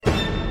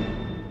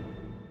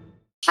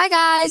Hi,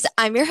 guys.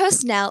 I'm your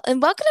host, Nell,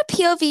 and welcome to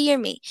POV You're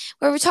Me,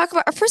 where we talk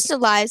about our personal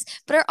lives,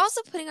 but are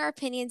also putting our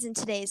opinions in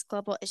today's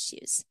global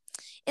issues.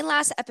 In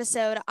last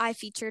episode, I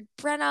featured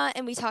Brenna,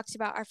 and we talked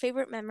about our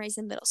favorite memories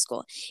in middle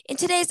school. In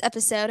today's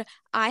episode,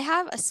 I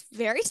have a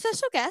very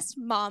special guest,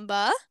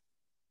 Mamba,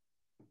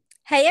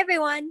 Hey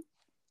everyone.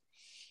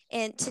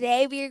 and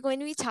today we are going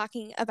to be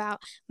talking about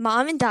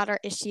mom and daughter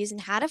issues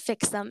and how to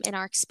fix them and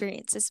our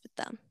experiences with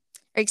them.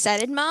 Are you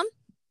excited, Mom?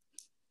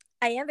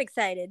 I am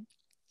excited.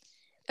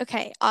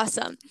 Okay,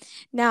 awesome.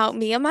 Now,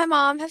 me and my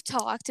mom have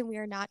talked, and we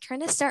are not trying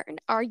to start an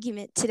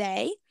argument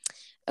today.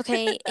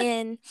 Okay,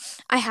 and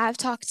I have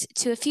talked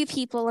to a few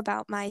people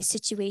about my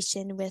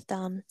situation with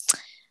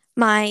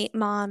my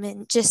mom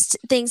and just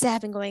things that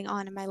have been going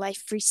on in my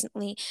life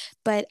recently.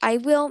 But I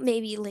will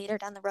maybe later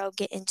down the road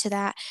get into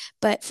that.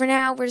 But for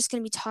now, we're just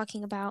going to be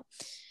talking about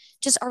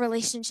just our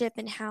relationship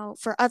and how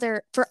for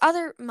other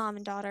mom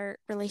and daughter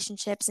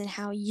relationships and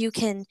how you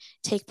can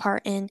take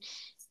part in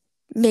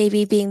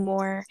maybe being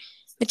more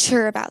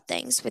mature about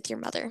things with your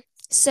mother.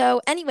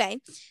 So anyway,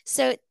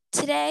 so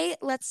today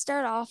let's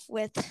start off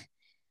with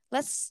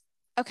let's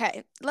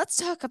let's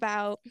talk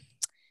about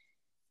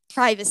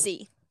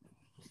privacy.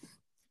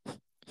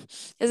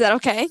 Is that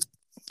okay?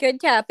 Good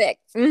topic.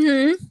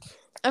 Mm-hmm.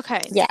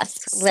 Okay.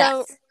 Yes.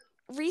 So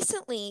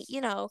recently,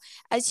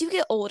 as you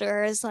get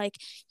older, as like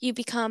you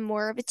become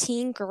more of a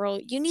teen girl,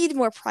 you need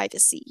more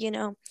privacy.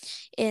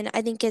 And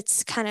I think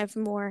it's kind of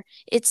more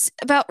it's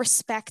about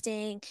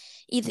respecting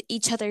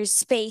each other's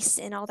space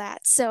and all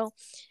that. So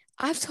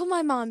I've told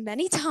my mom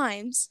many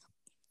times,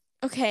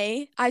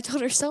 okay, I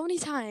told her so many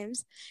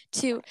times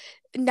to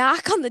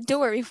knock on the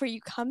door before you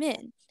come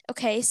in.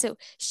 Okay, so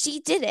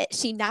she did it.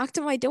 She knocked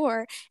on my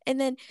door and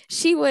then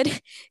she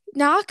would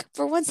knock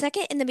for 1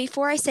 second. And then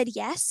before I said,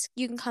 yes,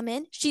 you can come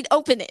in, she'd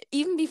open it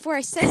even before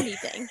I said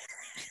anything.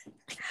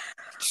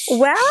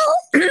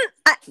 Well,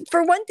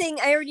 for one thing,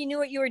 I already knew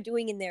what you were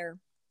doing in there.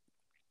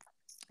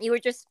 You were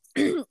just,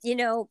 because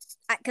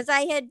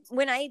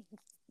when I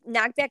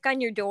knocked back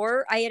on your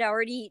door, I had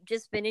already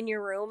just been in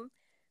your room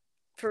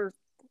for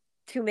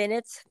 2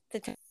 minutes.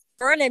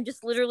 And I'm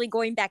just literally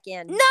going back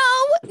in. No.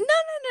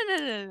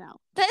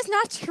 That is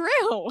not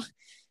true.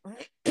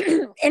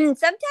 And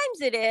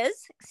sometimes it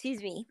is.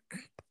 Excuse me.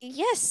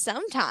 Yes,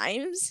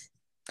 sometimes.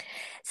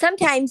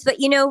 Sometimes, but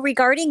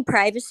regarding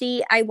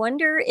privacy, I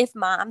wonder if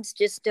moms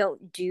just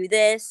don't do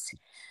this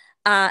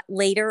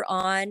later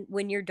on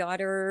when your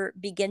daughter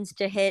begins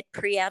to hit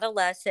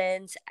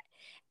pre-adolescence,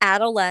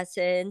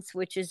 adolescence,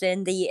 which is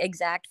in the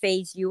exact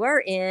phase you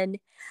are in.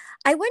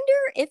 I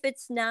wonder if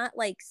it's not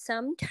like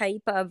some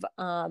type of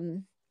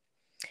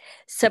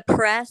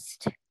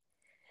suppressed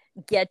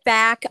get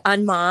back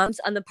on moms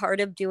on the part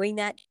of doing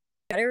that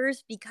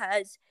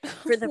because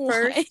for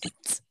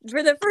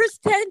the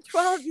first 10,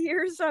 12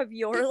 years of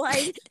your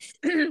life,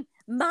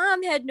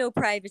 mom had no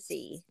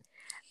privacy.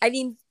 I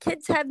mean,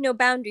 kids have no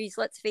boundaries.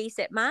 Let's face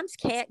it. Moms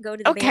can't go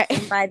to the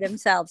bathroom by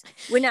themselves.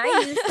 When I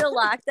used to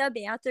lock the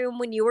bathroom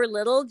when you were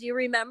little, do you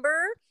remember?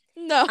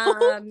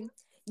 No.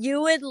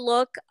 You would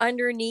look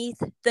underneath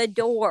the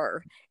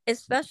door,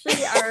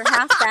 especially our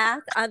half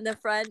bath on the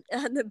front,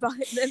 on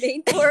the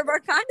main floor of our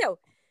condo.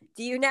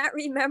 Do you not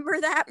remember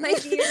that, my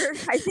dear?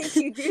 I think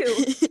you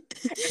do.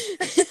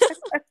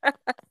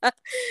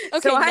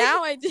 Okay,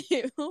 now I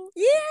do.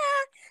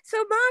 Yeah. So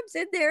mom's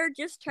in there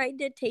just trying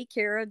to take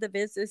care of the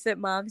business that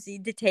moms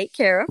need to take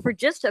care of for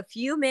just a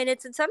few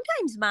minutes. And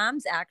sometimes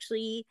moms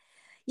actually,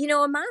 a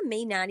mom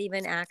may not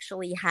even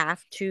actually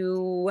have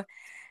to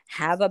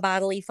have a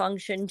bodily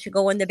function to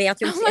go in the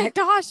bathroom. Oh my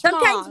gosh,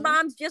 sometimes Mom.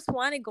 moms just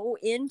want to go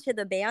into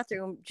the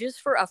bathroom just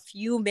for a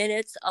few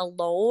minutes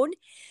alone.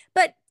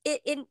 But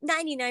in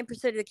 99%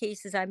 of the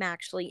cases, I'm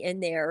actually in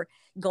there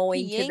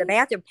going to the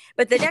bathroom.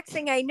 But the next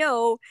thing I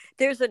know,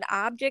 there's an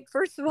object,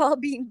 first of all,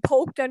 being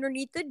poked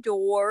underneath the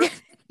door.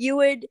 You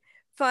would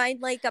find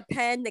like a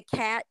pen, the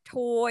cat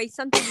toy,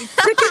 something you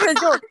stick in the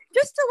door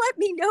just to let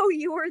me know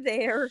you were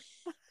there.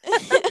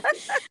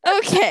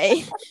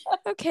 Okay.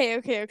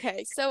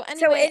 So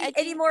anyway,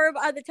 any more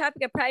on the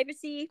topic of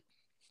privacy?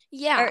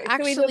 Yeah,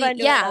 actually,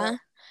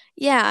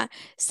 yeah.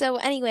 So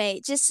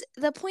anyway, just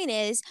the point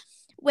is,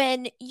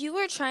 when you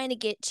are trying to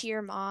get to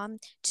your mom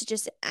to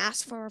just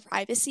ask for more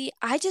privacy,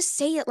 I just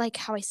say it like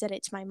how I said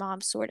it to my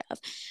mom, sort of.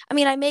 I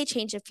mean, I may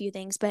change a few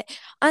things, but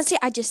honestly,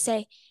 I just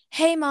say,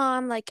 hey,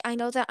 mom, like, I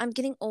know that I'm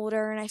getting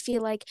older and I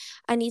feel like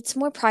I need some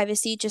more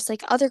privacy, just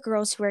like other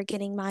girls who are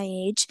getting my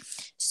age.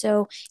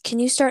 So, can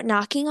you start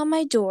knocking on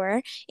my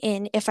door?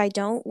 And if I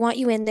don't want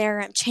you in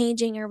there, I'm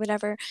changing or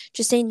whatever,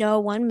 just say no,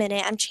 1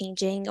 minute, I'm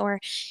changing. Or,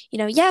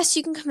 yes,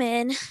 you can come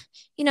in.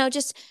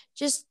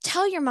 Just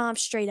tell your mom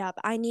straight up,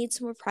 I need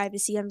some more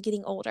privacy. I'm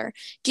getting older.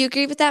 Do you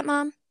agree with that,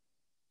 Mom?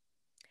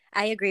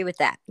 I agree with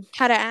that.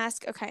 How to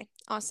ask? Okay,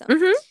 awesome.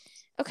 Mm-hmm.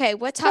 Okay,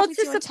 what topic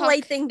do you want to talk? Well,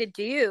 it's just a polite thing to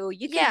do.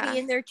 You can be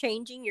in there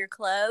changing your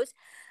clothes.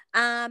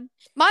 My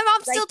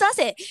mom still does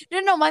it.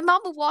 No, my mom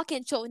will walk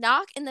in, she'll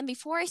knock, and then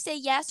before I say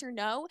yes or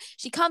no,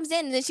 she comes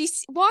in and then she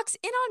walks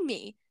in on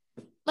me.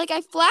 Like I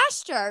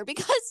flashed her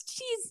because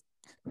she's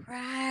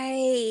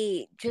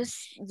Right.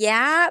 Just,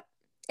 yeah.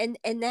 And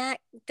that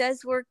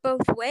does work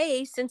both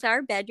ways, since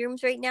our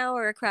bedrooms right now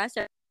are across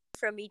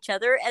from each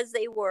other as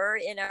they were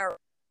in our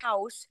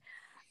house.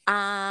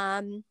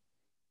 I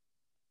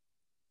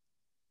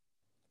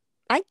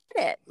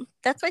get it.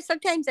 That's why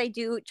sometimes I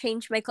do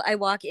change I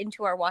walk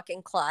into our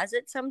walk-in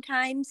closet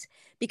sometimes,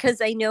 because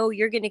I know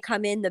you're going to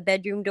come in the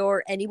bedroom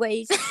door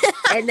anyways.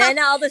 And then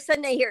all of a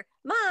sudden I hear,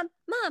 Mom,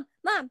 Mom,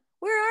 Mom,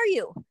 where are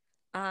you?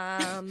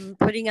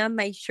 Putting on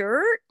my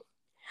shirt.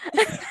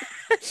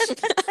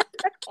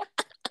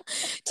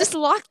 Just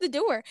lock the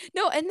door.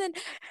 No, and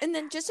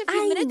then just a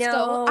few minutes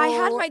ago, I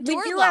had my door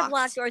locked. We do locked. have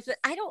locked doors, but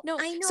I know,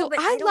 so but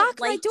I don't lock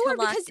like my door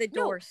to lock because the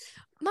doors.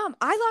 No, Mom,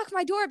 I lock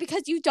my door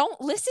because you don't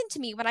listen to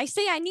me when I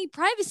say I need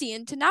privacy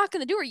and to knock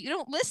on the door. You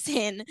don't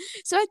listen.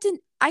 So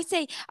I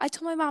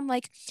told my mom,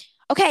 like,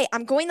 okay,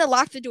 I'm going to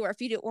lock the door if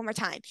you do it one more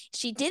time.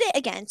 She did it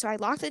again, so I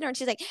locked the door and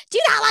she's like, do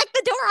not lock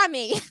the door on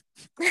me. She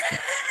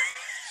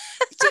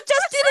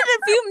just did it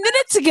a few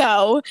minutes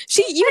ago.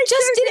 You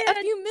just did it a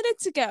few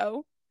minutes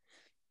ago.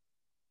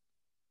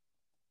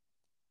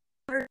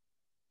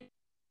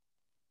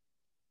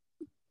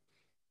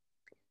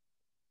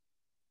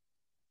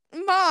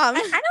 Mom,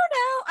 I don't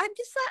know. I'm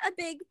just not a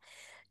big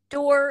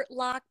door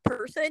lock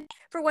person.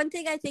 For one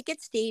thing, I think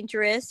it's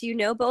dangerous. You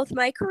know, both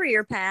my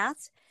career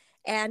paths,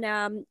 and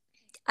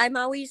I'm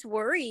always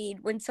worried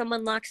when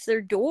someone locks their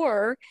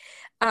door.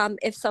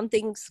 If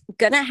something's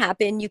gonna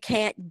happen, you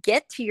can't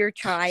get to your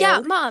child.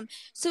 Yeah, Mom.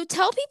 So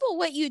tell people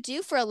what you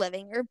do for a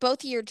living, or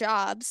both of your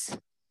jobs.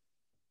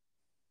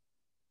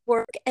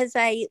 Work, as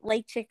I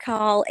like to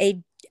call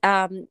a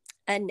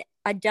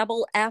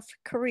double F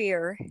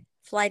career: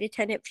 flight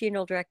attendant,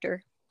 funeral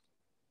director.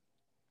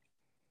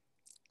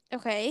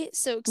 Okay,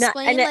 so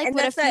explain and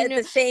what that's a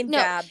funeral. The same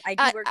job. I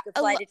do work the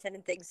flight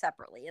attendant thing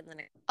separately, and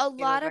then a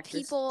lot of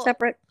people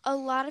separate.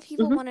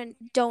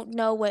 don't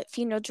know what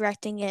funeral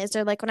directing is,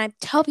 or like when I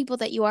tell people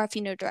that you are a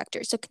funeral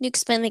director. So can you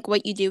explain like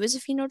what you do as a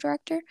funeral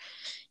director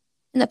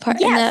in the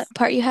part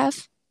you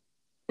have?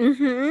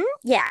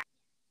 Yeah.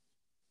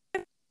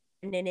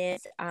 And it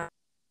is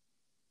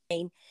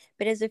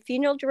but as a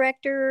funeral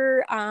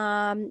director,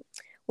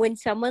 when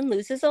someone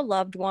loses a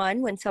loved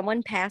one, when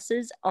someone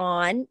passes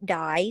on,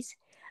 dies,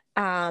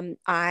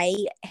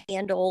 I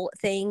handle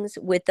things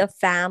with the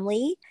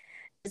family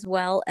as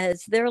well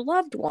as their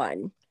loved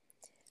one,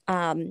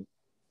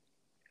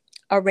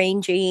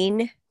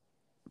 arranging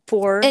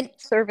for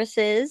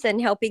services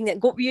and helping them,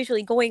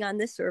 usually going on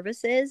the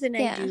services. And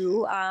I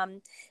do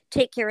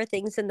take care of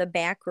things in the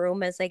back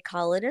room, as I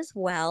call it, as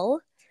well.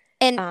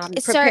 And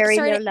preparing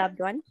their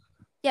loved one.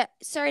 Yeah,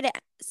 sorry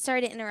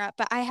to interrupt,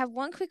 but I have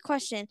one quick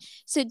question.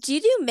 So do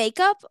you do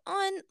makeup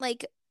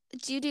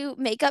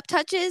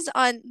touches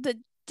on the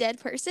dead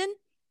person?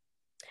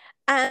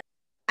 I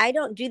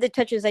don't do the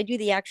touches. I do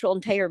the actual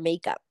entire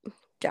makeup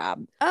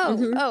job.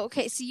 Oh,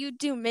 okay. So you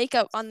do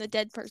makeup on the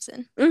dead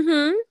person?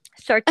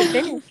 Start to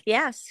finish.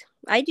 Yes,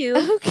 I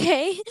do.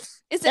 Okay.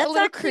 Is it a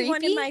little creepy?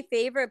 One of my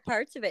favorite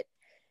parts of it.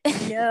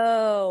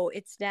 No,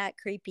 it's not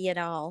creepy at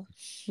all.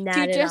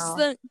 Not at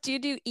all. Do you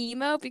do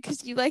emo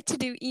because you like to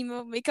do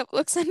emo makeup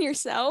looks on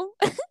yourself?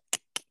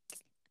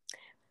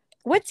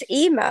 What's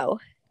emo?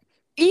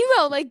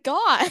 Emo, like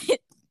goth.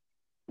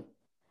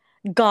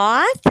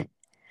 Goth?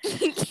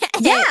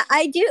 Yeah,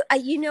 I do.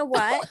 You know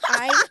what?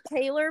 I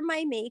tailor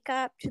my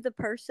makeup to the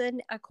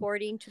person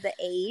according to the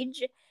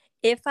age.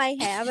 If I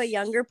have a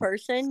younger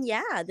person,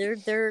 yeah,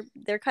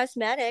 their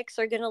cosmetics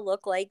are going to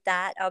look like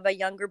that of a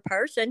younger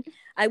person.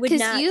 I would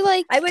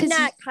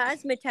not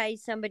cosmetize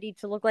somebody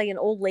to look like an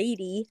old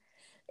lady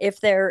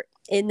if they're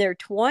in their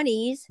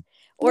 20s,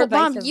 or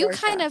vice versa. You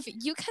kind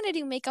of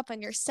do makeup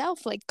on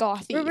yourself, like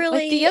gothy.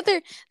 Really? Like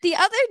the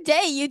other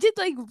day you did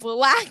like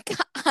black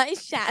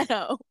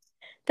eyeshadow.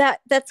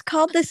 That's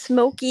called the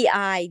smoky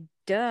eye.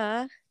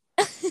 Duh.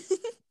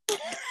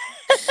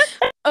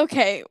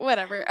 Okay,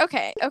 whatever.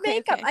 Okay.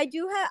 Makeup. Okay. I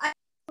do have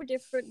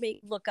different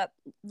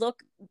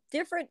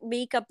different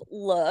makeup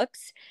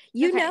looks.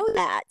 You know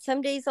that.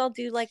 Some days I'll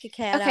do like a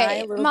cat eye,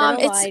 a little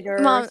bit lighter.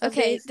 Mom,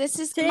 okay. This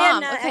is today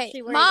Mom.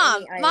 Okay,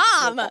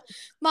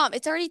 Mom.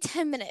 It's already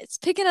 10 minutes.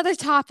 Pick another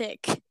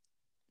topic.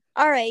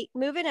 All right,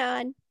 moving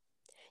on.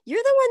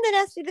 You're the one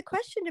that asked me the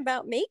question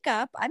about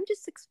makeup. I'm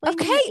just explaining.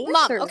 Okay,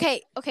 Mom.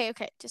 Okay.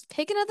 Just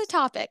pick another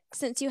topic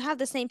since you have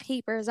the same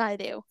paper as I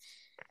do.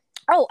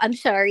 Oh, I'm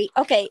sorry.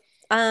 Okay.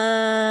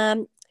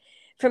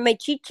 From my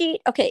cheat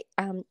sheet. Okay.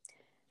 How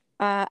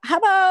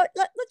about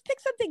let's pick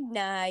something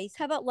nice.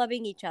 How about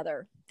loving each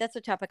other? That's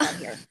a topic on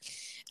here.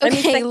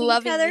 Okay,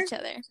 loving each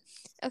other.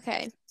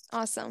 Okay,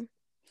 awesome.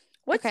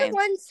 What's the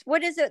ones?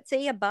 What does it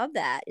say above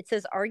that? It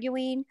says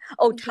arguing.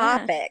 Oh,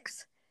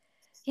 topics.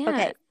 Yeah.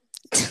 Okay.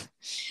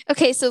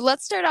 Okay, so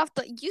let's start off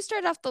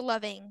the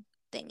loving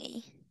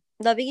thingy.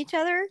 Loving each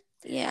other?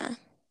 Yeah.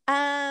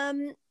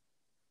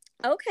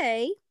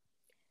 Okay.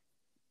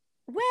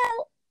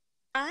 Well,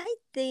 I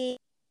think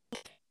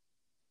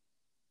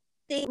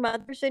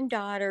mothers and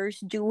daughters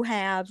do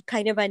have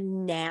kind of a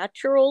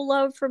natural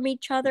love from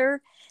each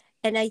other.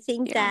 And I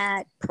think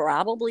that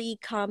probably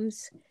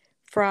comes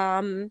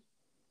from,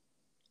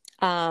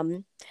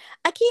 I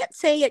can't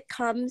say it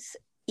comes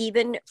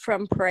even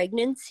from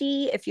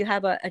pregnancy. If you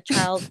have a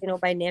child,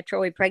 by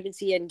natural way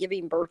pregnancy and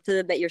giving birth to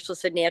them, that you're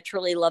supposed to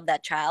naturally love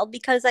that child,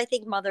 because I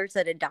think mothers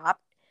that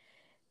adopt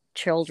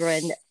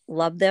children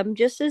love them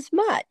just as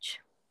much.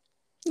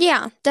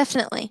 Yeah,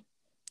 definitely.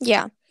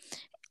 Yeah.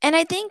 And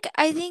I think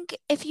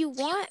if you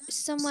want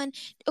someone,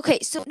 okay,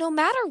 so no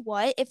matter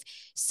what, if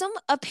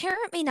a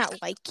parent may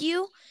not like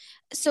you,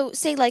 so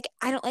say like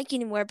I don't like you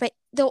anymore, but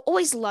they'll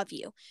always love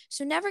you.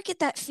 So never get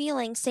that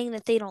feeling saying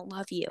that they don't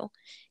love you,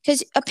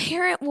 because a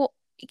parent will,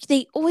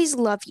 they always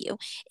love you.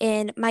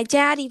 And my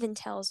dad even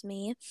tells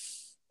me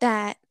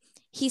that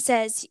he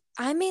says,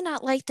 I may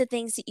not like the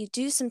things that you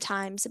do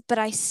sometimes, but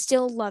I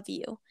still love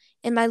you.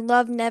 And my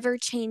love never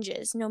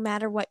changes no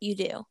matter what you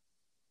do.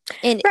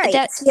 And Right.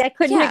 that's, See, I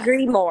couldn't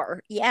agree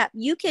more. Yeah.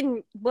 You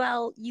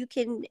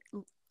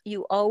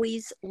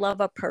always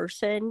love a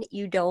person.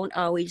 You don't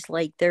always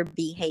like their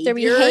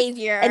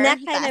behavior. And that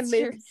kind of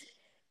moves.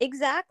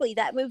 Exactly.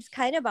 That moves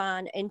kind of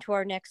on into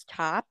our next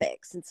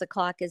topic, since the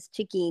clock is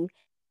ticking,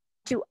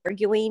 to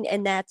arguing.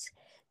 And that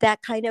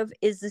kind of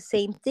is the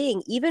same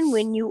thing. Even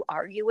when you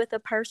argue with a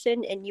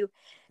person and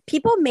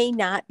people may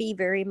not be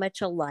very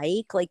much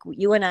alike. Like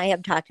you and I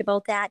have talked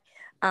about that.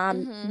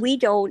 We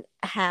don't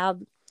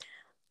have,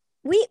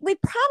 we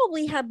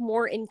probably have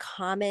more in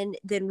common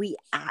than we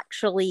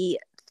actually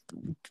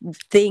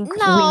think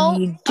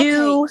we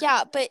do. Okay,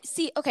 yeah, but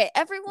see, okay,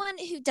 everyone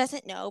who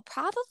doesn't know,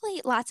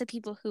 probably lots of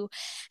people who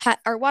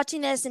are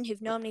watching this and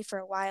who've known me for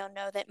a while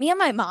know that me and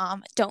my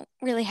mom don't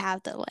really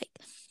have the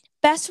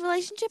best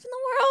relationship in the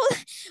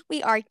world.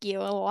 We argue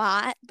a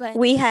lot, but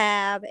we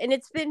have, and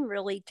it's been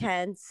really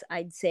tense.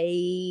 I'd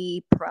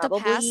say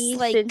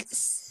probably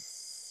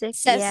since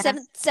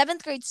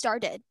seventh grade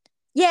started.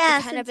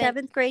 Yeah, since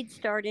seventh grade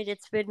started,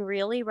 it's been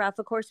really rough.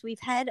 Of course, we've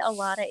had a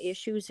lot of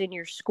issues in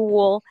your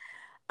school.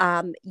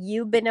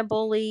 You've been a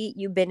bully.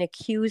 You've been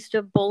accused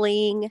of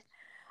bullying.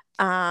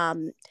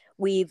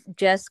 We've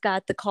just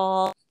got the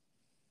call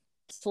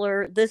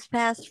this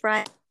past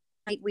Friday.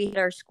 We had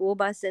our school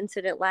bus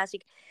incident last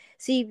week.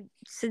 See,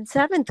 since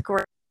seventh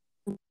grade,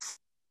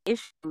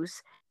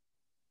 issues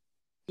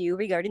you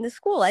regarding the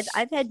school.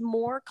 I've had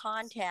more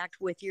contact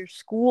with your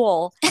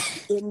school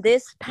in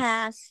this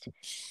past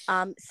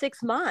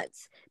 6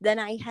 months than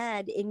I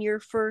had in your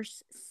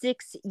first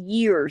 6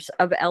 years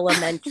of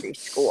elementary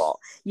school.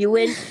 You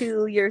went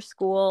to your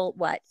school,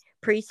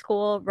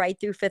 preschool right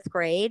through 5th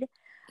grade?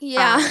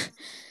 Yeah.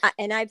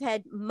 And I've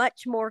had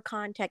much more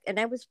contact, and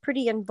I was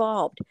pretty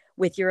involved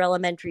with your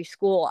elementary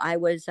school. I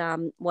was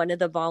one of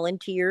the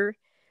volunteer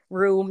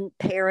room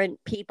parent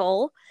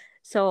people.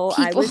 So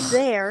I was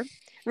there.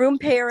 Room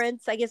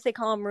parents, I guess they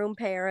call them room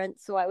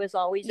parents. So I was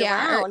always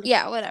around.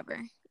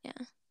 Whatever. Yeah.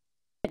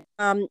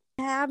 I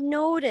have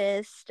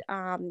noticed,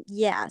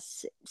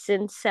 yes,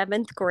 since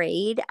 7th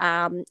grade,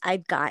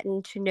 I've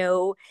gotten to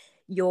know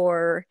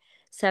your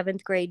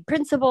 7th grade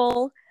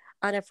principal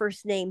on a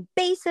first name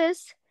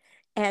basis.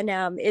 And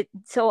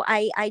so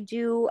I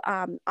do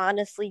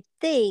honestly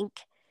think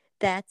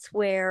that's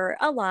where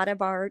a lot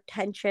of our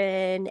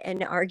tension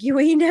and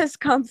arguing has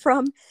come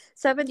from.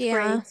 7th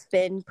grade's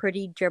been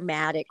pretty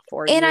dramatic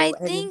for you. And I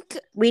think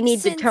we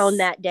need to tone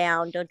that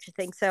down. Don't you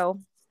think so?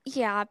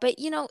 Yeah, but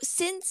I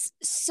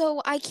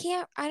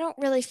don't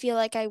really feel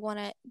like I want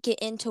to get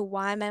into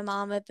why my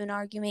mom have been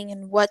arguing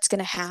and what's going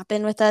to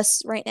happen with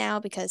us right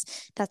now, because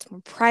that's more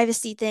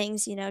privacy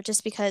things,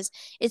 just because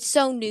it's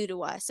so new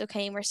to us,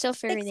 okay, and we're still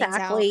figuring things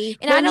out.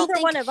 And I don't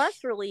think one of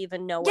us really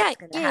even know what's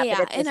going to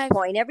happen at this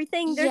point.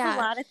 There's a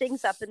lot of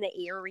things up in the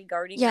air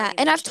regarding our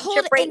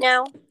relationship right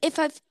now.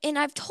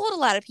 I've told a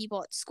lot of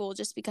people at school,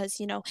 just because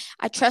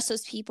I trust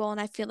those people and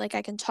I feel like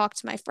I can talk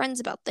to my friends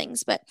about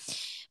things, but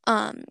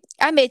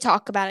I may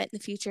talk about it in the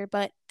future,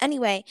 but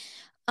anyway,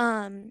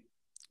 I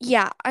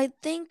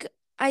think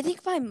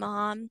my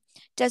mom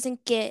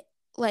doesn't get,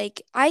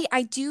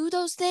 I do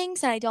those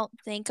things and I don't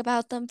think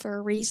about them for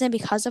a reason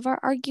because of our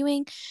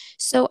arguing.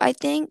 So I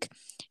think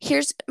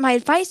here's my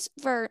advice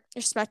for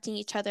respecting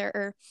each other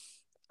or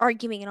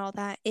arguing and all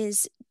that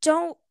is,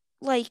 don't,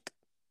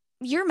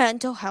 your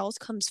mental health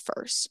comes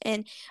first.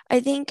 And I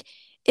think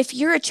if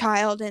you're a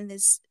child and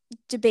is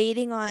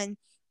debating on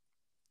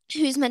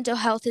whose mental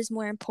health is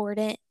more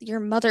important, your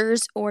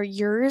mother's or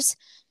yours,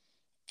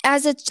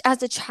 as a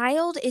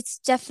child, it's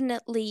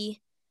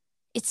definitely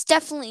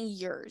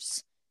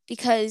yours,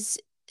 because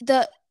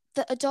the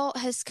adult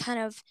has kind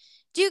of.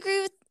 Do you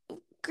agree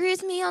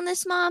with me on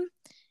this, Mom?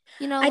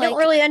 I don't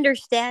really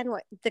understand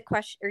what the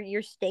question or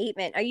your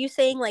statement. Are you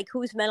saying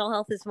whose mental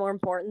health is more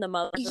important, the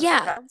mother's?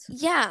 Yeah.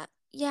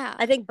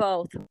 I think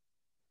both. You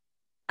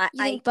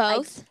think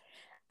both?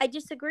 I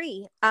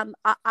disagree.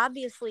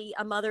 Obviously,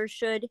 a mother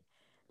should.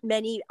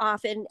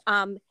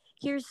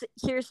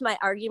 Here's my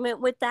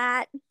argument with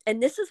that, and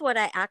this is what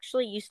I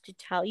actually used to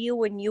tell you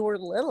when you were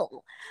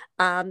little.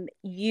 I'm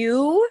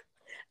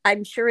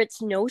sure it's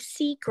no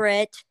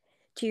secret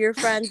to your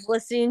friends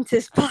listening to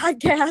this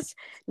podcast,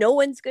 no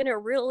one's going to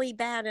really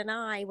bat an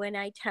eye when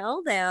I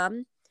tell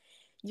them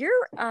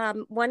you're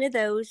one of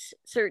those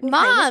certain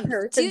kind of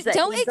persons that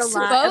don't needs a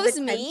lot of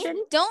expose me.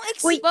 attention. Don't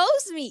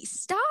expose me.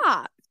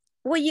 Stop.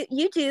 Well,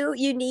 you do.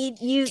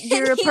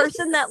 You're a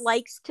person that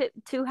likes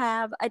to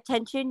have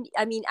attention.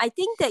 I mean, I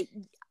think that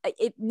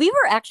we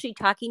were actually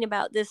talking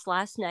about this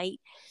last night.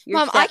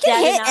 Mom, I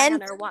can hit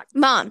end.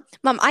 Mom,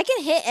 I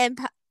can hit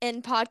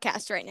end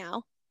podcast right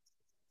now.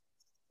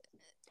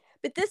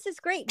 But this is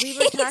great. We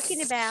were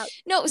talking about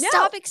no,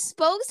 stop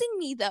exposing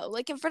me though,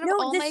 like in front of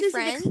all my friends. No,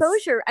 this is an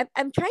exposure.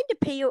 I'm trying to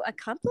pay you a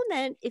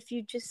compliment if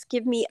you just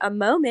give me a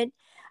moment.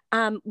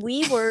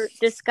 We were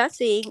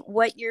discussing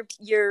what your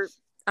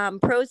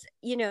pros,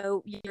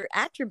 your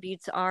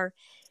attributes are.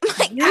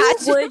 You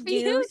would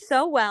do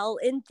so well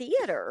in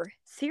theater.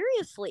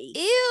 Seriously.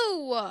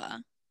 Ew.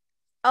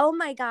 Oh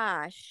my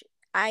gosh.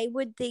 I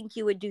would think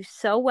you would do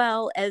so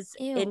well as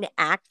in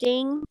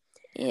acting.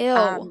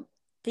 Ew.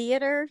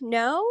 Theater.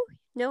 No.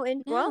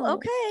 Well,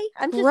 okay.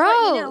 I'm just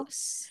letting you know.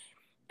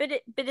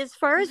 But as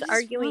far as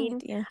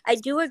arguing, I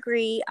do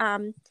agree.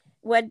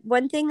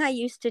 One thing I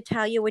used to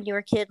tell you when you were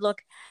a kid,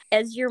 look,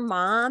 as your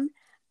mom,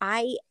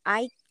 and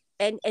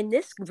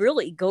this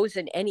really goes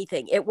in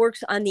anything. It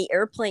works on the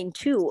airplane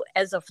too,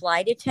 as a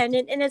flight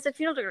attendant and as a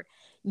field worker.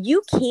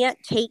 You can't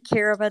take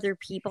care of other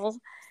people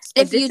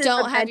if you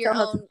don't have your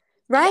own.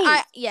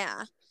 Right.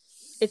 Yeah.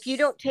 If you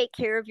don't take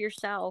care of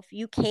yourself,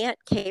 you can't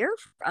care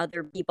for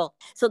other people.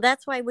 So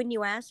that's why when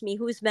you ask me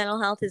whose mental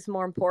health is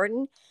more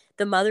important,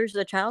 the mother's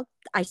or the child,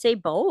 I say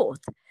both.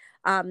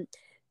 And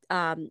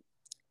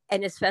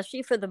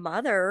especially for the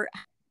mother,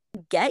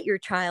 get your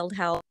child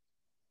help.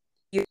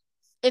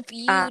 If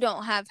you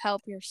don't have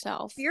help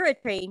yourself. You're a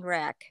train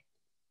wreck.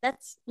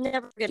 That's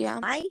never going to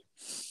fly.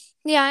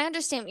 Yeah, I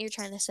understand what you're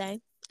trying to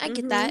say. I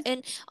get that.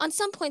 And on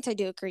some points, I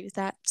do agree with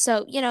that.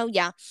 So,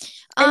 yeah.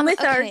 And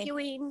with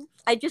arguing,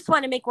 I just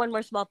want to make one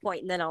more small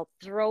point, and then I'll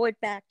throw it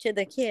back to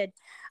the kid.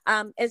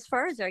 As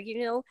far as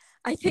arguing,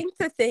 I think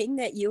the thing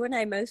that you and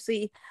I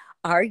mostly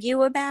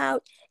argue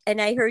about,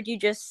 and I heard you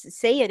just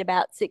say it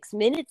about 6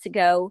 minutes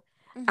ago,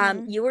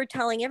 you were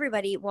telling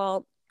everybody,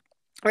 or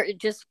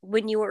just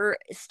when you were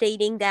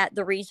stating that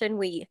the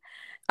reason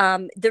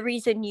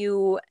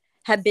you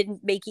have been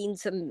making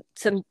some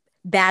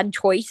bad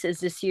choices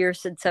this year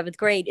since 7th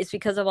grade is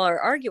because of all our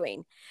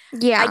arguing.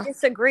 Yeah. I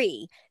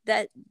disagree.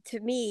 I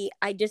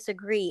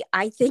disagree.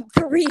 I think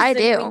the reason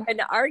we've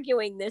been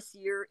arguing this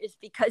year is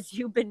because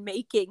you've been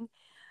making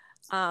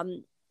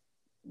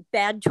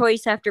bad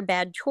choice after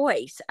bad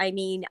choice. I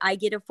mean, I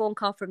get a phone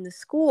call from the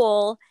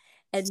school.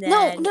 And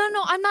then,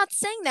 no, I'm not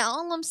saying that.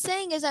 All I'm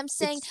saying is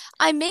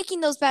I'm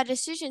making those bad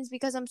decisions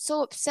because I'm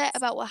so upset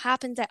about what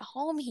happens at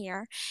home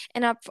here.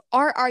 And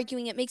our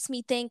arguing, it makes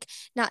me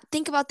not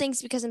think about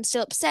things because I'm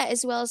still upset,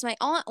 as well as my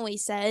aunt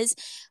always says.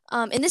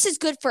 And this is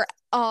good for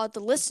the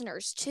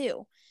listeners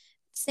too,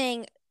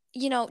 saying,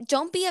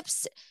 don't be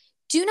upset.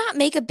 Do not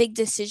make a big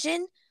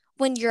decision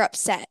when you're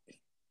upset.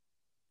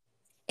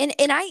 And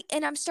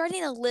I'm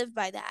starting to live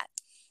by that.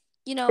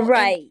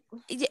 Right.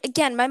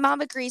 Again, my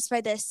mom agrees by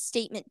this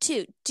statement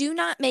too. Do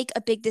not make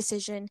a big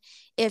decision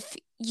if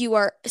you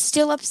are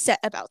still upset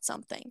about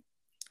something.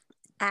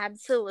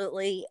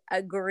 Absolutely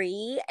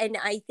agree. And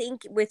I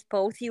think with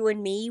both you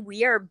and me,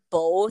 we are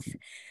both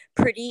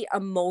pretty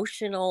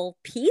emotional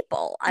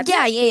people.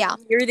 Yeah.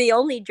 You're the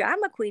only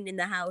drama queen in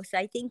the house.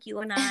 I think you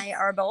and I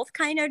are both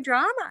kind of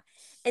drama.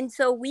 And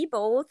so we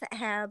both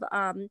have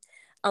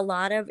a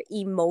lot of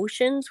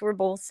emotions. We're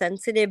both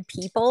sensitive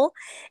people,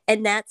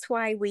 and that's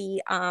why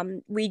we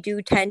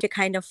do tend to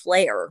kind of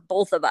flare,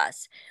 both of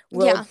us.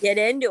 We'll get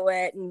into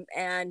it,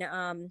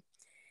 and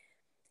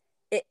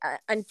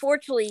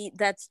unfortunately,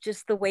 that's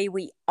just the way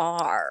we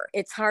are.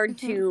 It's hard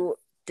to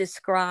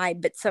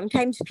describe, but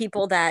sometimes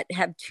people that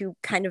have two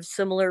kind of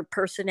similar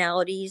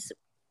personalities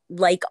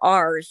like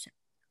ours,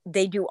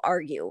 they do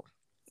argue.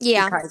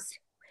 Yeah. Because,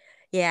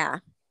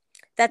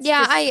 that's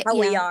how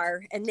we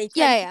are. And they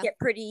tend to get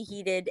pretty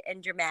heated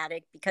and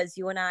dramatic because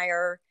you and I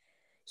are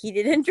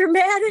heated and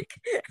dramatic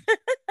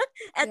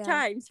at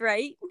times,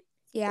 right?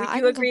 Yeah. Would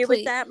you agree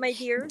with that, my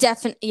dear?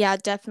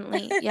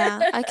 Definitely. Yeah,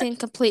 I can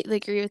completely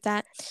agree with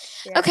that.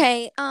 Yeah.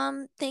 Okay.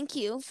 Thank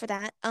you for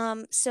that.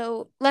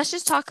 So let's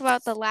just talk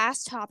about the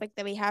last topic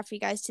that we have for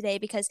you guys today,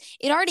 because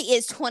it already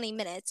is 20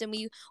 minutes and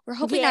we're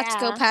hoping not to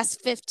go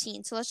past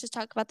 15. So let's just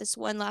talk about this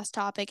one last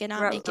topic and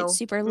not make it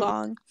super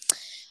long.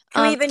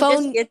 Can we even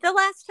just get the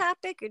last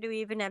topic, or do we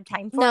even have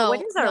time for it?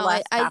 What is our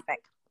last topic?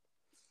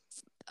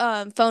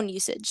 Phone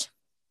usage.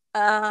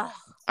 I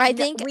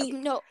think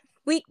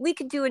we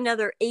could do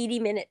another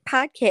 80-minute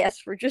podcast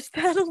for just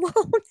that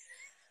alone.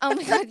 Oh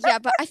my God, yeah,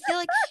 but I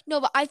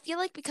feel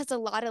like because a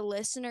lot of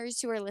listeners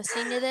who are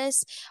listening to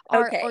this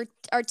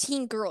are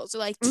teen girls, or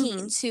like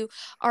teens who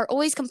are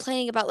always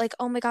complaining about like,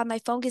 oh my God, my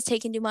phone gets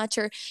taken too much,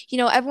 or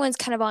everyone's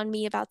kind of on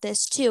me about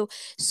this too.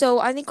 So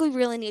I think we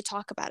really need to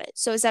talk about it.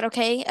 So is that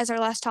okay as our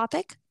last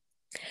topic?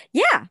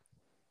 Yeah,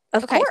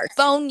 of course.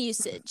 Phone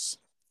usage.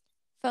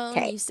 Phone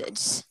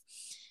usage.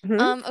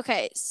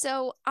 Okay,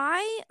 so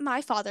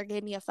my father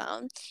gave me a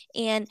phone,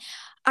 and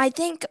I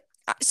think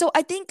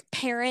I think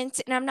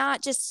parents, and I'm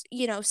not just,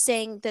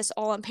 saying this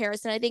all on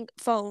parents, and I think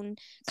phone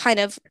kind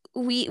of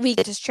we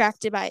get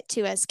distracted by it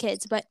too as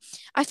kids, but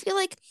I feel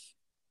like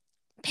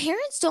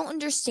parents don't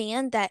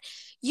understand that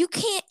you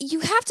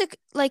have to,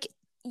 like,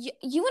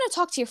 you want to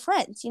talk to your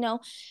friends,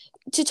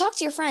 to talk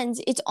to your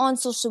friends, it's on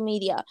social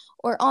media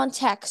or on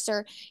text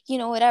or,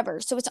 whatever.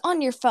 So it's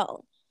on your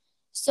phone.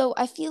 So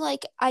I feel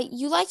like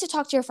you like to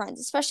talk to your friends,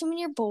 especially when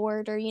you're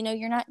bored or,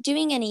 you're not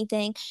doing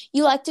anything.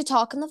 You like to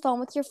talk on the phone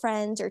with your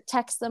friends or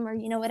text them or,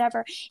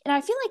 whatever. And I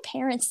feel like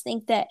parents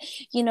think that,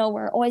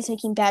 we're always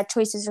making bad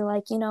choices or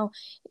like,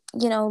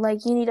 like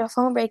you need a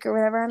phone break or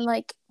whatever. I'm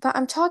like, but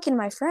I'm talking to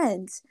my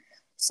friends.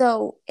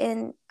 So,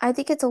 and I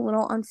think it's a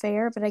little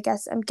unfair, but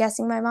I'm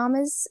guessing my mom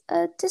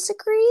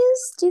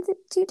disagrees. Do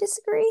you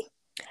disagree?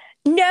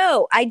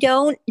 No, I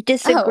don't Oh,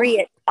 disagree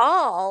at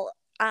all.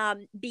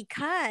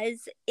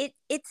 Because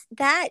it's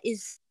that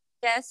is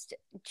just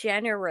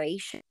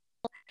generation.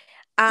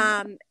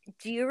 yeah.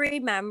 Do you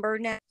remember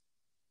now?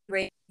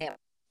 Do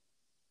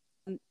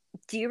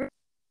you remember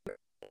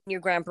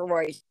your grandpa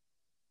Roy's?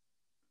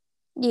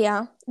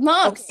 Yeah.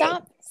 Mom, Okay.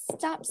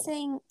 stop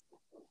saying.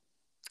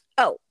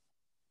 Oh,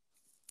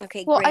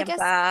 okay, Well, I guess,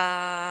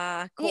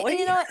 Grandpa and Coy.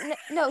 you know what?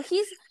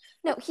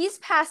 No, he's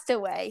passed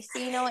away. So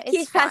you know what? It's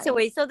He's passed fine.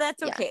 away, so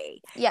that's Yeah.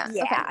 okay. Yeah. Okay.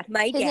 Yeah,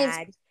 my His name's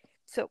dad.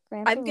 So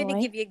Grandpa I'm going to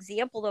Roy. give you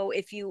example though.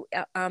 If you,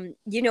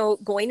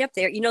 going up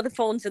there, the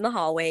phones in the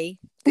hallway,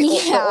 the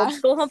old Yeah.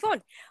 school home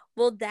phone.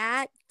 Well,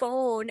 that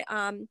phone,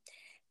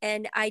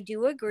 and I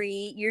do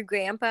agree. Your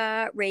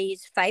grandpa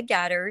raised five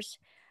daughters,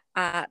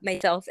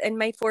 myself and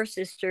my four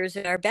sisters,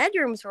 and our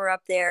bedrooms were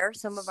up there.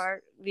 Some of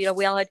our, we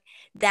all had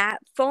that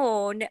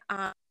phone.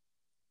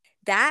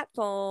 That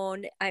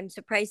phone, I'm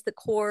surprised the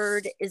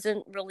cord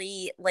isn't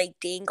really like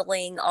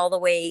dangling all the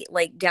way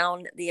like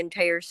down the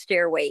entire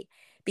stairway,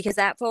 because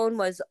that phone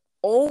was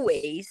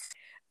always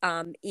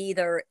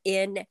either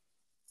in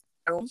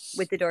room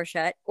with the door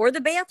shut or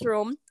the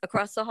bathroom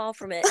across the hall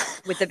from it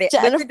with the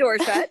Jennifer. door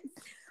shut,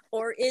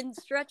 or in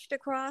stretched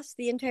across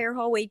the entire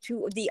hallway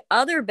to the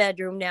other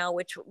bedroom now,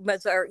 which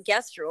was our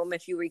guest room,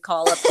 if you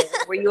recall, up there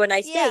where you and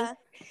I stayed. Yeah.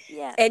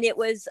 Yeah. And it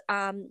was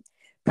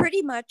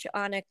pretty much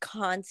on a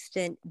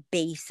constant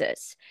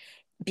basis,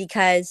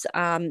 because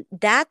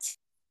that's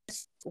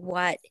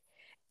what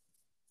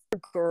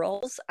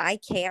girls, I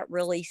can't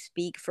really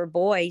speak for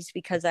boys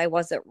because I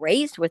wasn't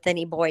raised with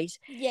any boys,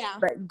 Yeah.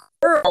 but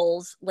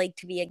girls like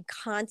to be in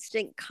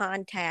constant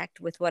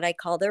contact with what I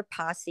call their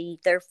posse,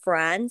 their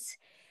friends.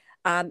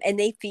 And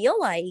they feel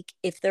like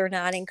if they're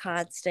not in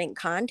constant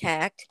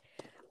contact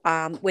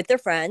with their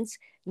friends,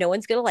 no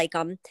one's going to like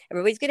them.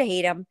 Everybody's going to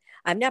hate them.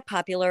 I'm not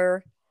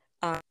popular.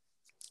 Um,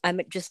 I'm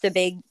just a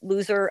big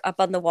loser up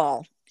on the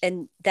wall.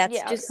 And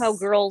that's just how Yes.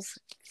 girls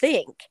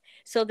think.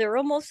 So they're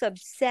almost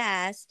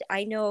obsessed.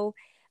 I know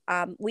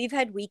we've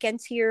had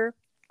weekends here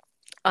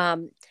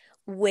um,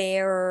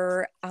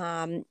 where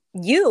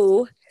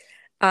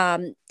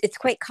it's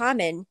quite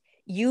common.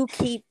 You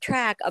keep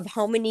track of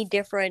how many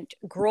different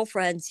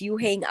girlfriends you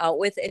hang out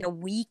with in a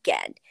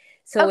weekend.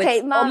 So Okay,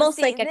 it's mom. almost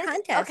See like a this. Okay,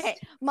 contest.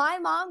 my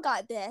mom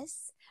got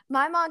this.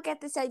 My mom got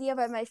this idea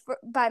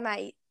by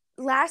my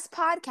last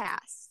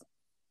podcast.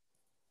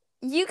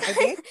 You I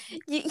did.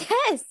 guys,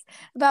 yes,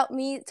 about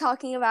me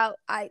talking about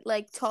I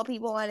like 12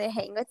 people want to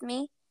hang with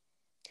me.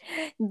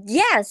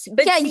 Yes,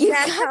 but Yeah, see, you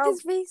that's got how.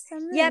 this based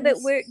on Yeah, but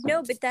this. we're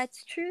no, but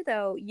that's true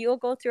though. You'll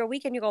go through a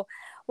weekend, you go,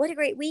 what a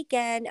great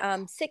weekend.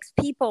 Six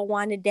people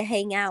wanted to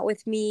hang out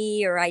with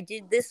me, or I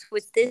did this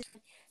with this.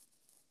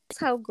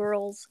 That's how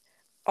girls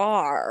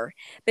are.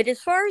 But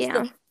as far as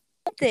the Yeah.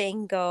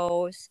 thing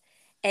goes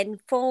and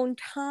phone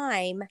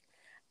time,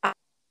 uh,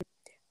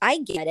 I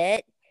get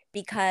it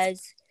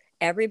because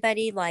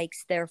everybody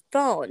likes their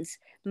phones.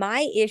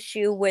 My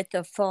issue with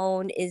the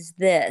phone is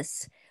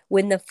this: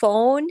 when the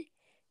phone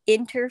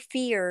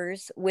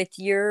interferes with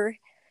your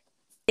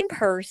in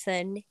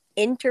person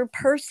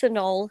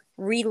interpersonal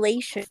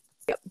relationship,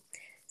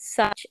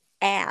 such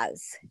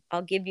as,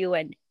 I'll give you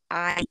an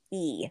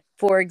IE,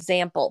 for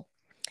example,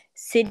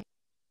 sitting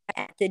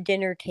at the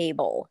dinner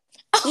table,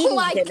 Oh eating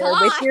my dinner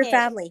with your god.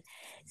 family,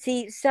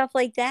 see, stuff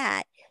like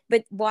that.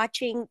 But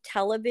watching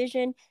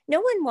television,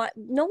 no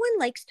one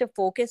likes to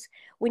focus.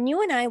 When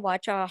you and I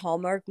watch a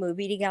Hallmark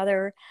movie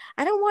together,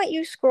 I don't want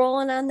you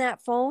scrolling on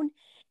that phone.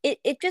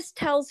 It just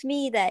tells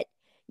me that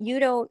you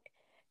don't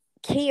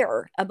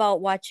care about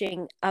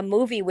watching a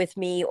movie with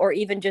me or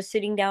even just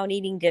sitting down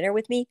eating dinner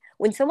with me.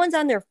 When someone's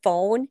on their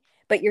phone,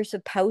 but you're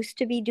supposed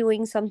to be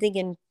doing something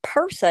in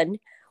person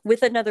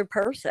with another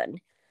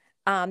person,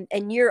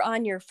 and you're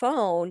on your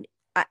phone,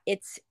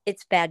 it's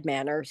bad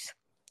manners.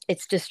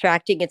 It's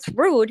distracting. It's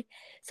rude.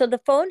 So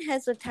the phone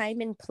has a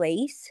time and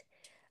place,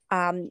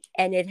 and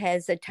it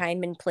has a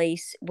time and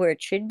place where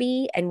it should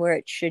be and where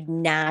it should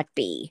not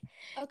be.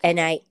 And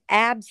Okay. I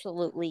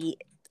absolutely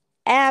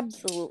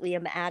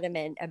am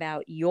adamant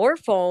about your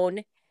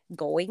phone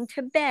going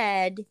to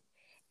bed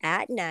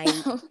at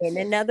night in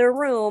another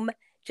room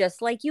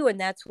just like you. And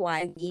that's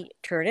why we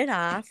turn it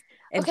off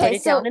and put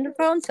it down in the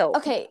phone. So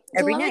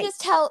every night.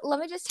 Let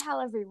me just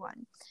tell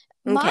everyone.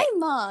 My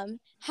mom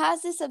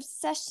has this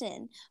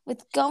obsession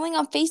with going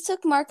on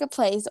Facebook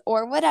Marketplace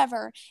or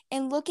whatever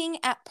and looking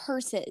at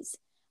purses.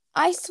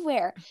 I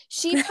swear,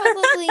 she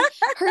probably,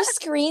 her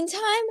screen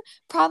time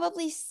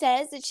probably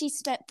says that she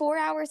spent 4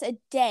 hours a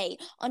day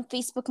on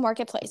Facebook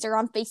Marketplace or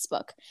on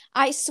Facebook.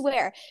 I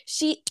swear,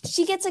 she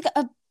gets like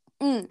a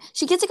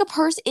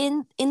purse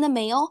in the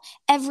mail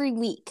every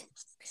week.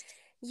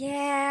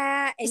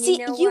 Yeah, and see,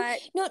 you know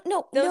what?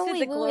 Those are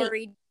the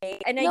glory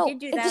days, and I did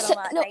do that a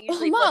lot. I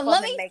usually Mom,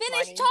 let me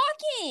finish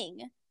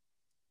talking,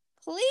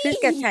 please. Who's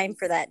got time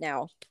for that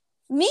now?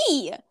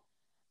 Me.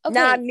 Okay.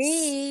 Not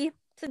me.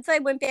 Since I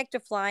went back to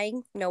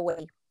flying, no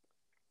way.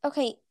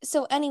 Okay,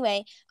 so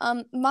anyway,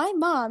 my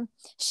mom,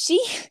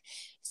 I'd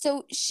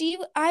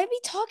be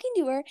talking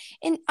to her,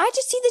 and I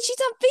just see that she's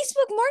on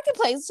Facebook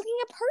Marketplace looking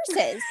at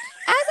purses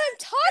as I'm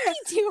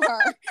talking to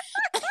her.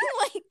 I'm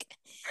like,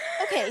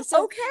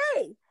 so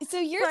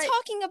you're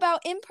talking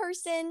about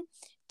in-person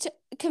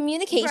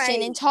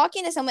communication and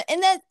talking to someone,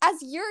 and then as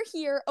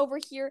you're over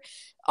here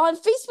on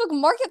Facebook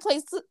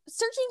Marketplace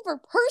searching for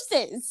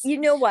purses. You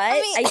know what?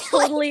 I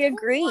totally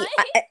agree.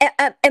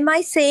 Am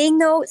I saying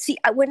though? See,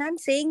 when I'm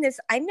saying this,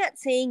 I'm not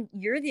saying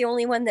you're the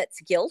only one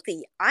that's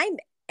guilty. I'm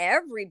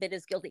every bit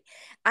as guilty.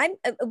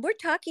 We're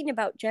talking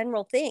about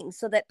general things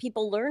so that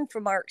people learn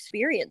from our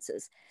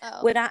experiences.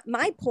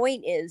 My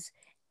point is,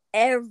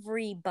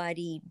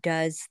 everybody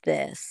does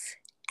this.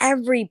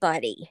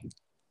 Everybody.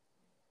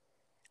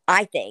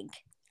 I think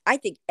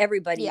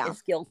everybody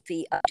is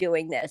guilty of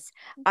doing this.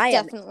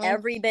 Definitely. Am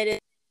every bit as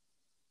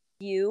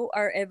you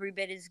are every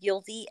bit as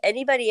guilty.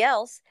 Anybody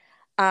else?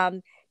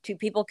 Two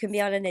people can be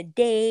out on a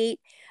date.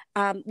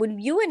 When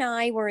you and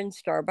I were in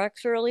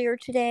Starbucks earlier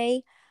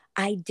today,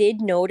 I did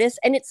notice,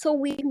 and it's so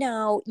weird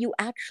now, you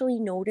actually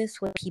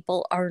notice when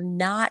people are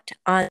not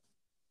on.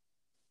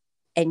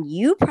 And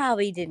you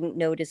probably didn't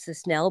notice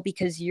this, Nell,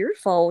 because your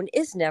phone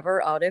is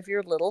never out of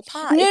your little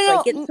pot.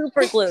 Like it's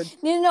super glued.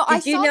 No.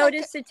 Did you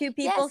notice the two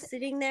people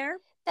sitting there?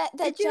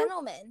 The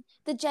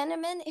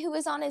gentleman who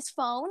was on his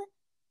phone?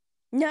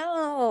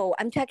 No,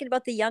 I'm talking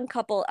about the young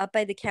couple up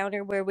by the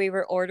counter where we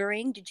were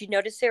ordering. Did you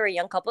notice they were a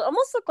young couple? It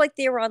almost looked like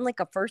they were on like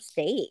a first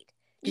date.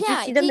 Did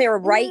you see them? They were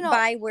right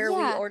by where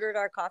we ordered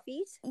our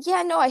coffees.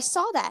 Yeah, no, I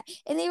saw that.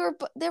 And they were,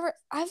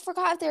 I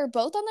forgot if they were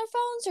both on their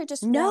phones or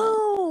just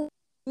one.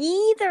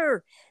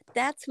 Neither.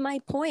 That's my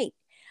point.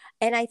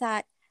 And I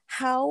thought,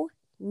 how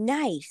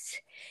nice.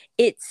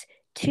 It's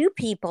two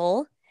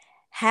people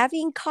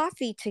having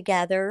coffee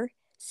together,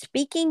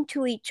 speaking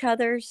to each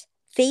other's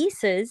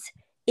faces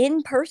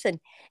in person.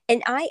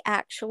 And I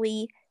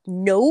actually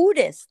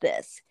noticed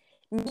this.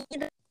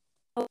 Neither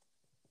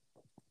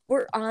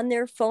were on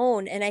their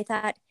phone. And I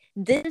thought,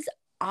 this is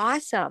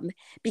awesome,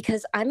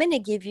 because I'm going to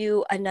give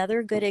you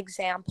another good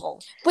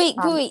example. Wait.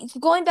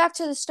 Going back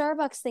to the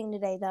Starbucks thing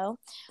today, though,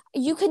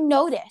 you could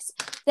notice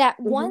that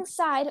one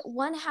half,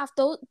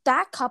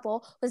 that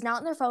couple was not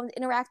on their phones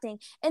interacting.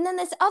 And then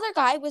this other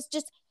guy was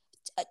just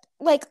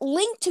like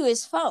linked to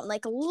his phone,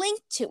 like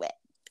linked to it.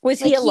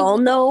 Was he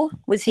alone though?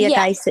 Was he a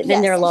guy sitting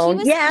in there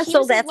alone?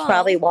 So that's alone.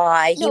 Probably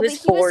why he was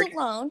bored. He was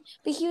alone,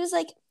 but he was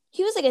like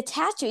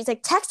attached to it. He's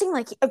like texting,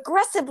 like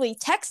aggressively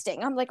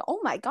texting. I'm like,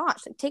 oh my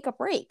gosh, like take a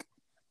break.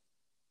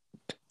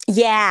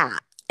 Yeah.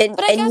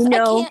 But I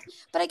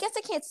guess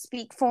I can't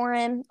speak for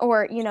him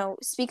or,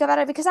 speak about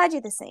it because I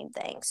do the same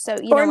thing. So,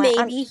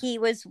 maybe he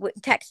was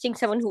texting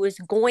someone who was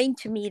going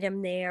to meet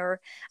him there.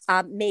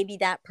 Maybe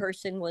that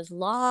person was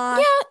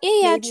lost.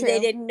 Yeah, maybe true. They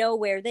didn't know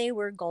where they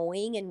were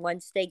going. And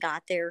once they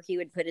got there, he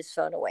would put his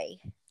phone away.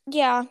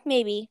 Yeah,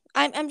 maybe.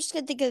 I'm just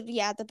going to think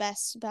of, the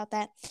best about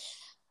that.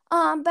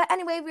 But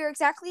anyway, we're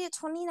exactly at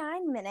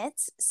 29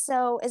 minutes.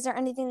 So is there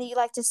anything that you'd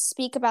like to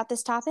speak about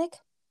this topic?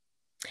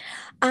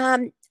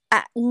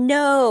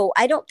 No,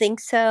 I don't think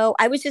so.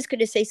 I was just going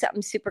to say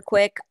something super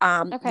quick.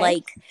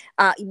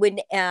 When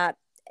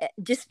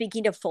just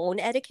speaking of phone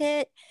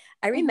etiquette,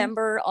 I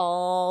remember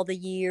all the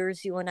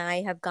years you and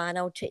I have gone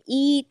out to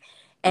eat,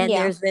 and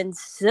there's been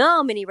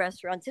so many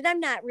restaurants, and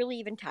I'm not really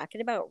even talking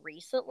about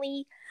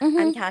recently.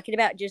 I'm talking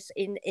about just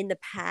in the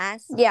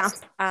past. Yeah.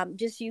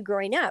 Just you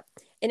growing up,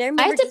 and I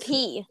remember. I have to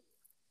pee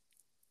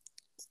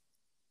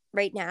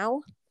right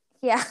now.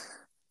 Yeah.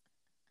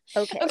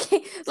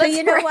 Okay. So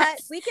you know what?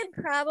 We can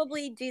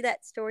probably do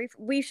that story.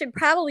 We should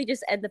probably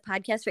just end the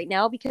podcast right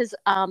now because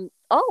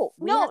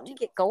we have to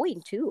get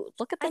going too.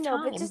 Look at the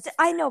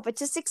time. But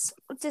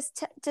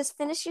just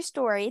finish your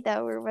story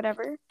though, or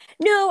whatever.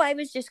 No, I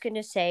was just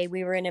gonna say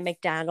we were in a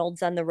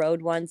McDonald's on the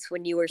road once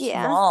when you were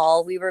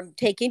small. We were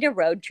taking a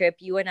road trip,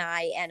 you and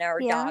I and our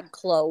dog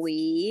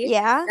Chloe.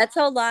 Yeah. That's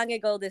how long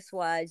ago this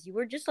was. You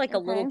were just like a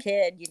little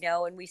kid,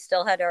 and we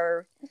still had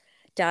our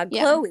dog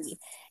Chloe.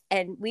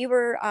 And we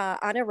were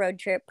on a road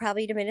trip,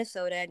 probably to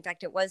Minnesota. In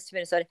fact, it was to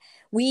Minnesota.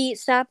 We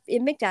stopped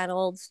in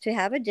McDonald's to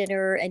have a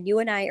dinner, and you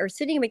and I are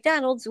sitting in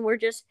McDonald's, and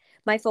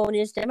my phone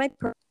is down my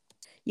purse.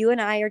 You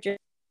and I are just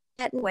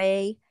chatting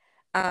away.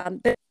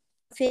 But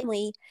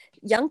family,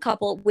 young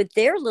couple with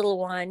their little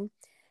one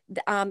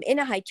in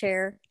a high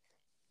chair.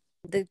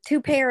 The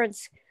two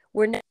parents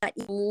were not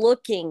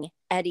looking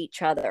at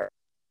each other,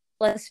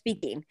 less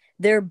speaking.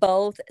 They're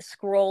both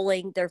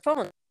scrolling their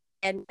phones.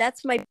 And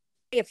that's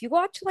if you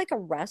walk to like a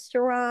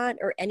restaurant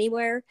or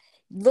anywhere,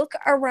 look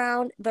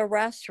around the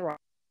restaurant.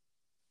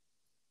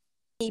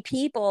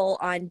 People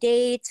on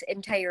dates,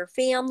 entire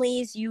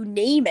families, you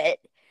name it,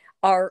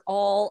 are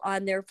all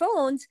on their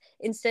phones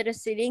instead of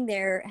sitting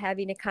there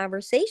having a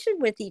conversation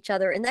with each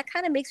other. And that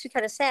kind of makes me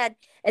kind of sad.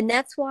 And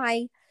that's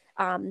why,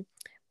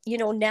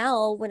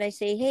 now when I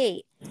say,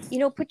 hey,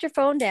 put your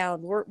phone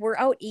down, we're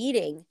out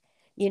eating,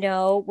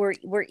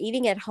 we're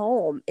eating at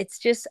home. It's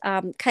just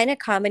kind of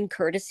common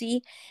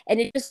courtesy. And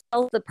it just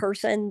tells the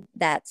person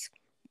that's,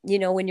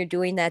 when you're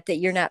doing that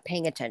you're not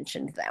paying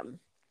attention to them.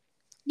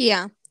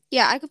 Yeah.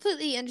 Yeah, I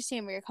completely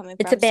understand where you're coming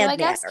from. It's a bad so I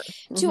guess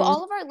matter. To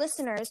all of our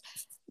listeners,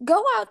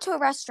 go out to a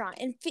restaurant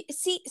and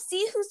see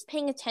who's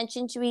paying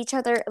attention to each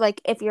other.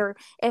 Like if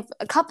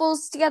a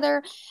couple's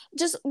together,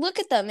 just look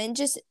at them and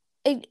just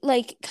kind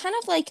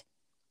of like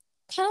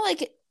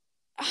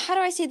how do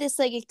I say this?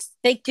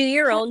 Like do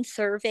your own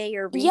survey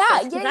or research.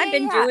 Because I've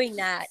been doing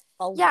that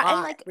a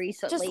lot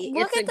recently.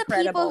 Just look at the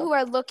people who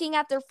are looking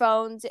at their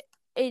phones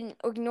and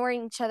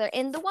ignoring each other,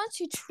 and the ones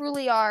who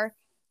truly are,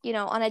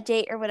 on a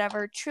date or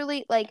whatever,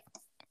 truly like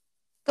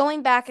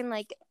going back and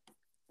like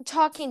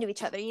talking to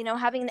each other,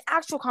 having an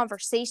actual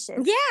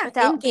conversation. Yeah,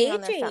 without engaging. Being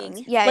on their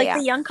phones.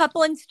 The young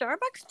couple in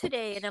Starbucks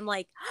today, and I'm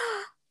like,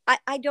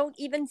 I don't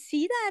even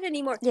see that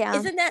anymore. Yeah.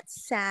 Isn't that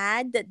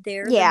sad that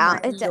they're the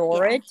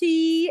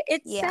minority?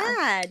 It's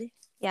sad.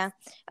 Yeah.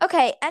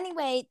 Okay.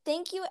 Anyway,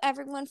 thank you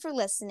everyone for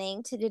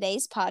listening to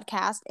today's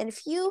podcast. And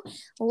if you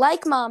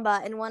like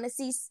Mamba and want to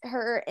see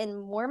her in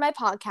more of my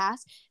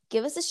podcasts,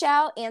 give us a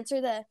shout,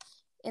 answer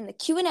in the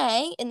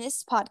Q&A in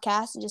this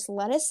podcast, and just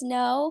let us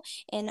know.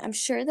 And I'm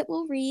sure that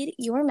we'll read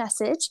your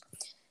message.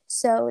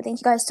 So thank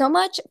you guys so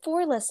much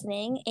for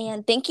listening.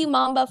 And thank you,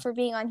 Mamba, for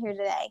being on here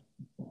today.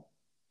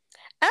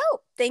 Oh,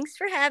 thanks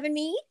for having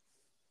me.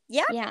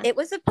 Yeah. It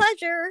was a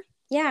pleasure.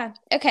 Yeah.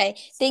 Okay.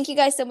 Thank you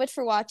guys so much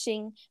for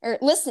watching or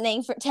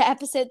listening to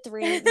episode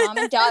 3, Mom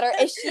and Daughter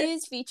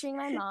Issues, featuring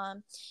my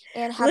mom.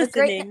 And have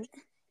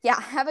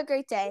a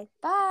great day.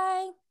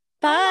 Bye.